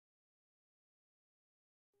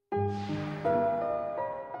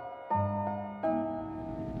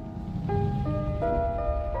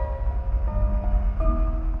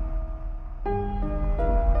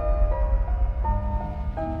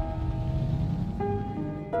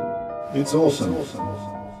It's awesome. It's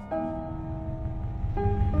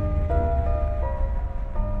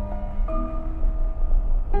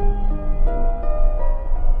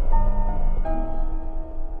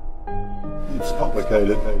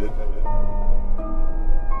complicated.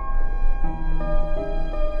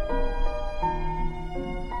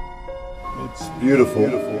 It's beautiful.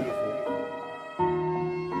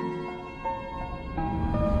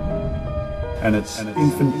 And it's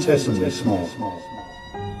infinitesimally small.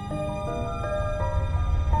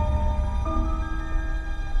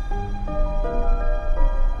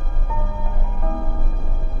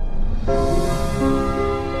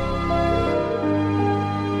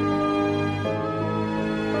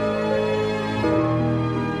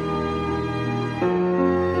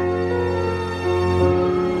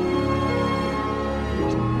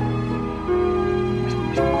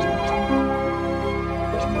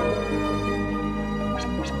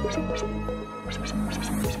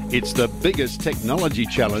 It's the biggest technology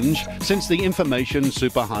challenge since the information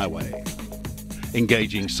superhighway,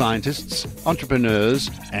 engaging scientists,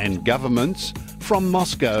 entrepreneurs and governments from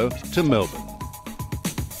Moscow to Melbourne.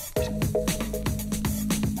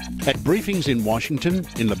 At briefings in Washington,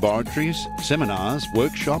 in laboratories, seminars,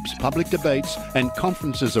 workshops, public debates and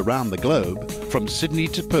conferences around the globe, from Sydney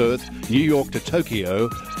to Perth, New York to Tokyo,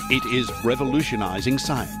 it is revolutionising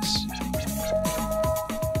science.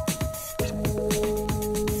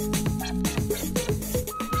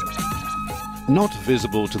 Not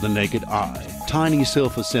visible to the naked eye, tiny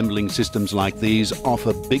self-assembling systems like these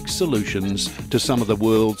offer big solutions to some of the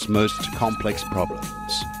world's most complex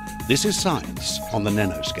problems. This is science on the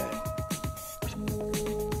nanoscale.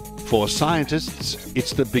 For scientists,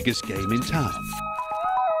 it's the biggest game in town.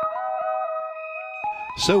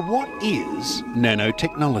 So what is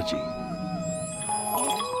nanotechnology?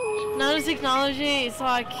 Nanotechnology is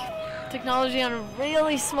like technology on a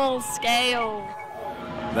really small scale.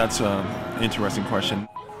 That's an interesting question.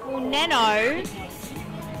 Well, nano. Is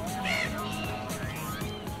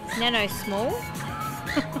nano small?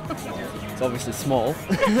 It's obviously small.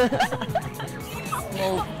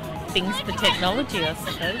 Small things for technology, I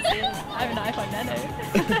suppose. Yeah. I have an iPhone Nano.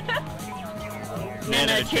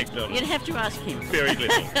 Nanotechnology. You'd have to ask him. Very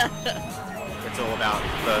little. It's all about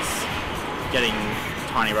first getting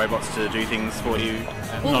tiny robots to do things for you.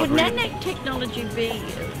 Well, would nanotechnology be,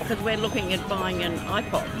 because we're looking at buying an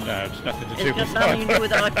iPod? No, it's nothing to do It's with got nothing to do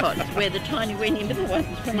with iPods. We're the tiny weeny little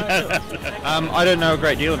ones from iPods. I don't know a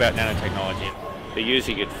great deal about nanotechnology. They're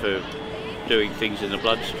using it for doing things in the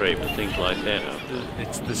bloodstream and things like that.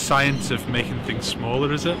 It's the science of making things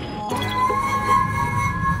smaller, is it?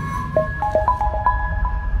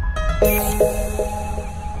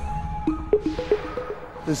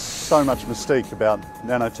 There's so much mystique about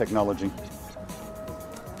nanotechnology.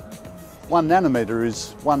 1 nanometer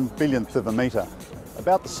is 1/1000th of a metre,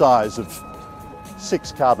 about the size of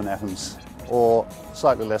 6 carbon atoms, or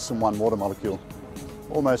slightly less than 1 water molecule.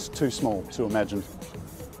 Almost too small to imagine.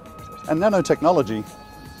 And nanotechnology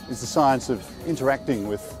is the science of interacting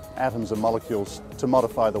with atoms and molecules to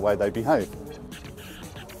modify the way they behave.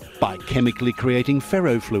 By chemically creating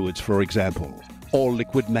ferrofluids, for example, or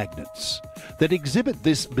liquid magnets that exhibit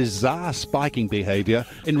this bizarre spiking behaviour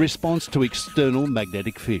in response to external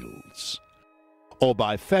magnetic fields. Or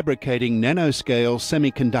by fabricating nanoscale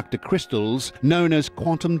semiconductor crystals known as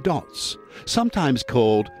quantum dots, sometimes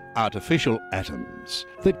called artificial atoms,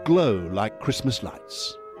 that glow like Christmas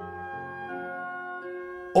lights.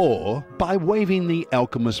 Or by waving the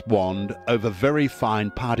alchemist's wand over very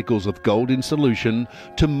fine particles of gold in solution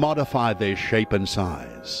to modify their shape and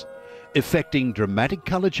size, effecting dramatic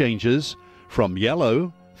colour changes from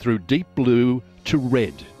yellow through deep blue to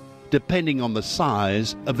red, depending on the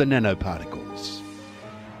size of the nanoparticles.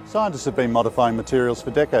 Scientists have been modifying materials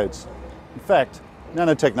for decades. In fact,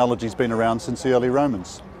 nanotechnology's been around since the early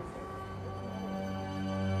Romans.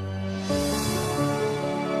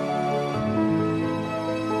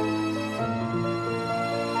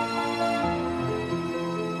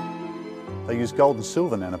 They use gold and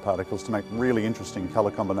silver nanoparticles to make really interesting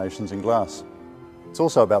colour combinations in glass. It's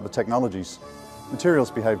also about the technologies.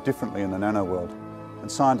 Materials behave differently in the nano world,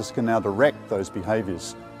 and scientists can now direct those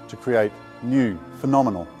behaviours to create new,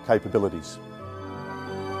 phenomenal capabilities.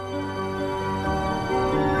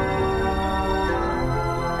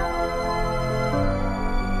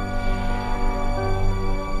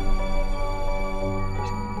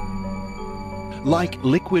 Like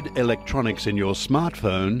liquid electronics in your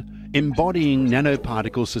smartphone, embodying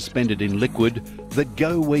nanoparticles suspended in liquid that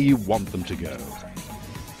go where you want them to go.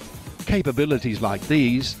 Capabilities like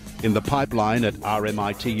these in the pipeline at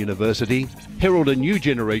RMIT University herald a new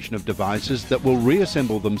generation of devices that will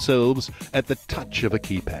reassemble themselves at the touch of a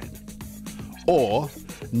keypad. Or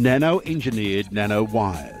nano-engineered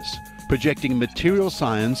nanowires, projecting material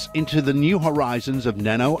science into the new horizons of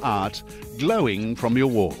nano art glowing from your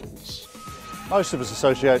walls. Most of us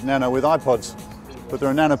associate nano with iPods, but there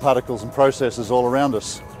are nanoparticles and processes all around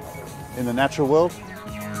us. In the natural world,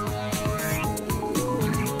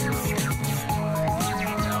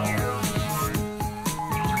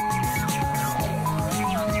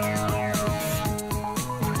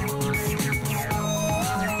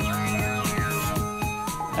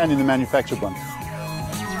 and in the manufactured one.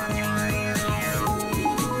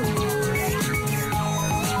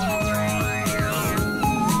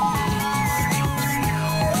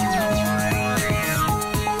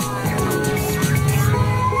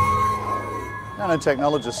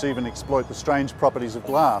 Nanotechnologists even exploit the strange properties of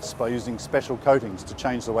glass by using special coatings to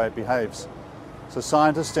change the way it behaves. So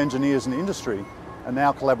scientists, engineers and industry are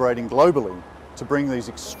now collaborating globally to bring these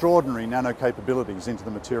extraordinary nano capabilities into the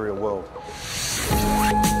material world.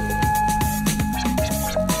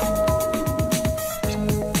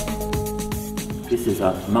 This is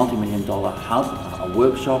a multi-million-dollar hub, a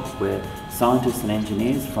workshop where scientists and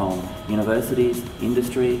engineers from universities,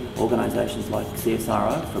 industry, organisations like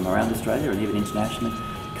CSIRO from around Australia and even internationally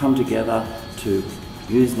come together to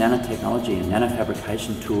use nanotechnology and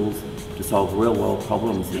nanofabrication tools to solve real-world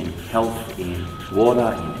problems in health, in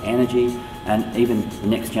water, in energy, and even the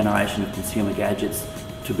next generation of consumer gadgets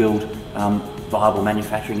to build viable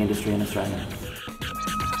manufacturing industry in Australia.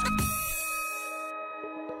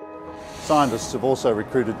 Scientists have also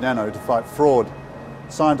recruited Nano to fight fraud.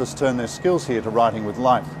 Scientists turn their skills here to writing with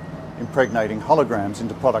light, impregnating holograms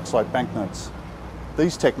into products like banknotes.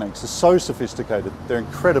 These techniques are so sophisticated, they're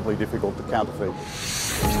incredibly difficult to counterfeit.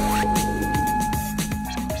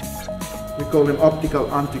 We call them optical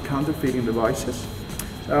anti-counterfeiting devices.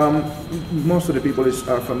 Most of the people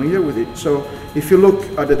are familiar with it. So if you look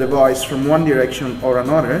at the device from one direction or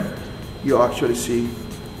another, you actually see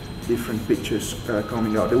different pictures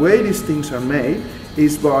coming out. The way these things are made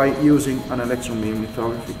is by using an electron beam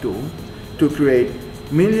lithography tool to create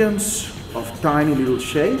millions of tiny little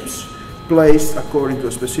shapes placed according to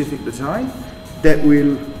a specific design that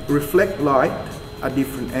will reflect light at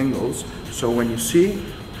different angles. So when you see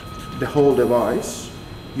the whole device,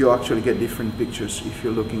 you actually get different pictures if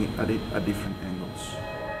you're looking at it at different angles.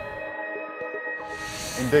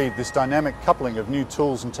 Indeed, this dynamic coupling of new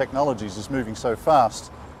tools and technologies is moving so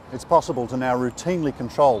fast, it's possible to now routinely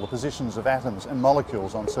control the positions of atoms and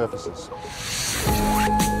molecules on surfaces.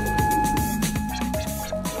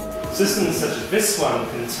 Systems such as this one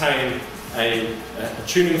contain a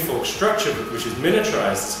tuning fork structure which is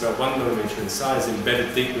miniaturized. It's about 1 millimeter in size,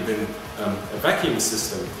 embedded deep within a vacuum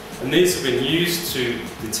system. And these have been used to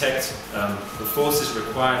detect the forces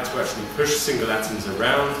required to actually push single atoms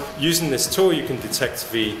around. Using this tool, you can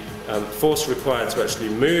detect the force required to actually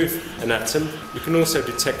move an atom. You can also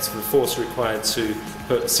detect the force required to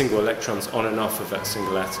put single electrons on and off of that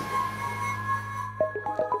single atom.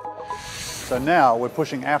 So now we're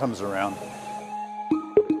pushing atoms around.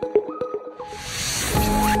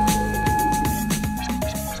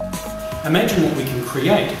 Imagine what we can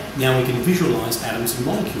create. Now we can visualise atoms and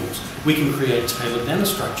molecules. We can create tailored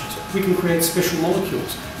nanostructures. We can create special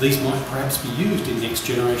molecules. These might perhaps be used in next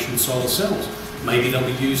generation solar cells. Maybe they'll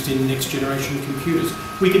be used in next generation computers.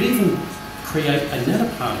 We could even create a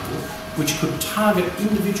nanoparticle which could target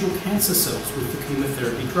individual cancer cells with the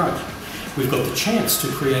chemotherapy drug. We've got the chance to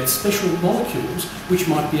create special molecules which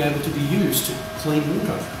might be able to be used to clean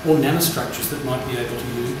water, or nanostructures that might be able to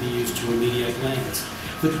be used to remediate lands.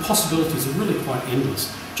 The possibilities are really quite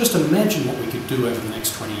endless. Just imagine what we could do over the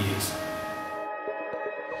next 20 years.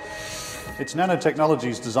 It's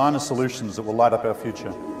nanotechnology's designer solutions that will light up our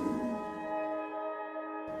future.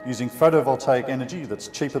 Using photovoltaic energy that's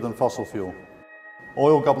cheaper than fossil fuel,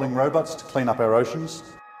 oil-gobbling robots to clean up our oceans,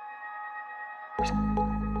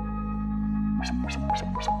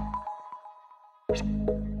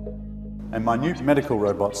 and minute medical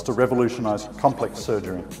robots to revolutionise complex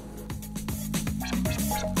surgery.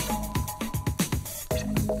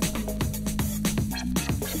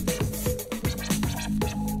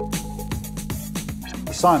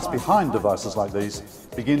 The science behind devices like these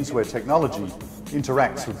begins where technology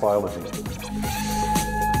interacts with biology.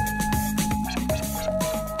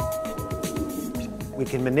 We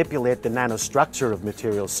can manipulate the nanostructure of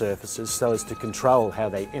material surfaces so as to control how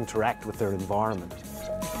they interact with their environment.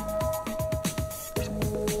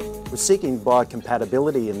 We're seeking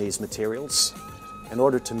biocompatibility in these materials in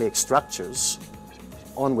order to make structures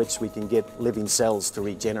on which we can get living cells to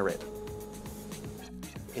regenerate.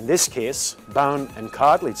 In this case, bone and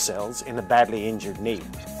cartilage cells in a badly injured knee.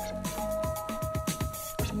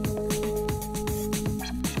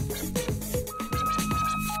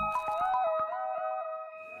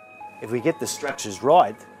 If we get the structures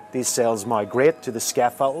right, these cells migrate to the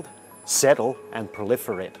scaffold, settle and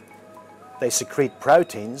proliferate. They secrete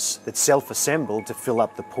proteins that self-assemble to fill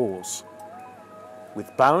up the pores.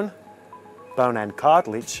 With bone, bone and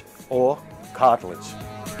cartilage, or cartilage.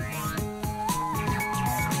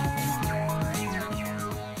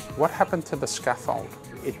 What happened to the scaffold?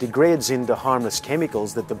 It degrades into harmless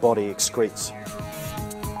chemicals that the body excretes.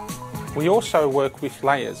 We also work with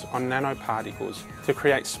layers on nanoparticles to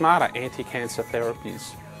create smarter anti-cancer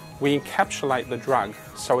therapies. We encapsulate the drug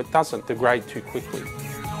so it doesn't degrade too quickly.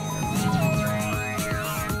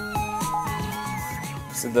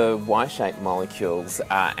 So the Y-shaped molecules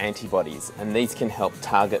are antibodies, and these can help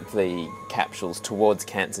target the capsules towards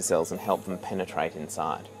cancer cells and help them penetrate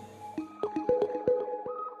inside.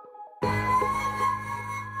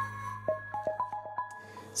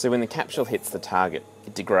 So when the capsule hits the target,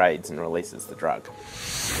 it degrades and releases the drug.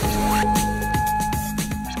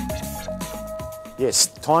 Yes,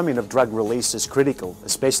 timing of drug release is critical,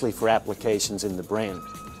 especially for applications in the brain.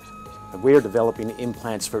 And we're developing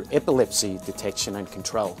implants for epilepsy detection and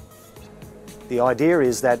control. The idea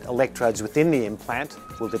is that electrodes within the implant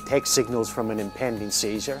will detect signals from an impending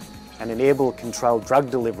seizure and enable controlled drug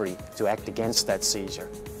delivery to act against that seizure.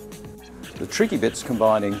 The tricky bit's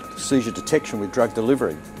combining seizure detection with drug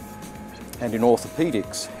delivery, and in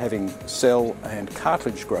orthopaedics, having cell and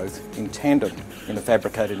cartilage growth in tandem in a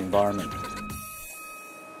fabricated environment.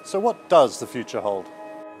 So what does the future hold?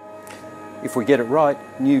 If we get it right,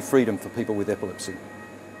 new freedom for people with epilepsy.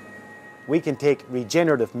 We can take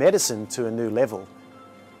regenerative medicine to a new level,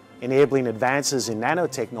 enabling advances in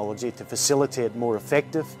nanotechnology to facilitate more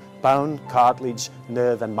effective bone, cartilage,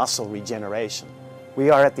 nerve and muscle regeneration. We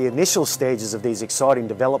are at the initial stages of these exciting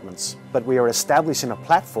developments, but we are establishing a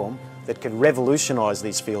platform that can revolutionise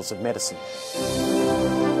these fields of medicine.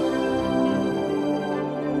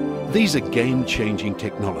 These are game-changing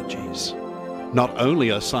technologies. Not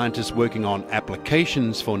only are scientists working on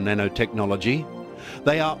applications for nanotechnology,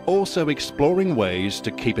 they are also exploring ways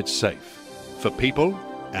to keep it safe for people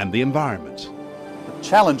and the environment. The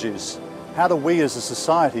challenge is, how do we as a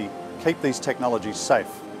society keep these technologies safe?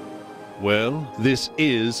 Well, this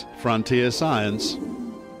is frontier science.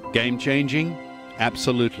 Game-changing?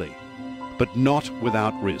 Absolutely. But not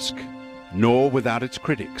without risk, nor without its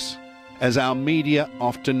critics, as our media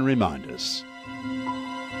often remind us.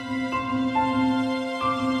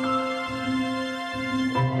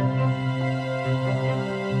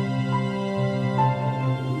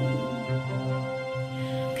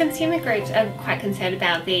 Consumer groups are quite concerned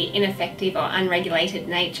about the ineffective or unregulated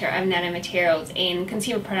nature of nanomaterials in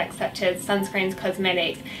consumer products such as sunscreens,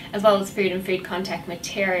 cosmetics, as well as food and food contact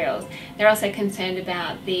materials. They're also concerned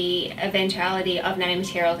about the eventuality of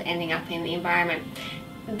nanomaterials ending up in the environment.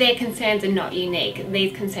 Their concerns are not unique.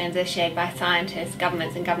 These concerns are shared by scientists,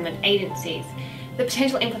 governments and government agencies. The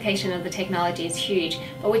potential implication of the technology is huge,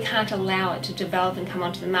 but we can't allow it to develop and come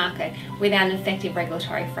onto the market without an effective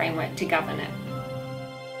regulatory framework to govern it.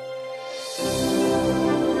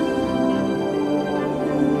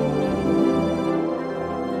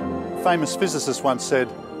 A famous physicist once said,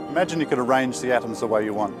 imagine you could arrange the atoms the way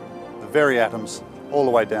you want, the very atoms, all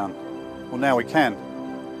the way down. Well, now we can.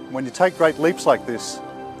 When you take great leaps like this,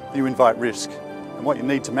 you invite risk. And what you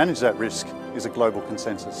need to manage that risk is a global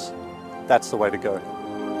consensus. That's the way to go.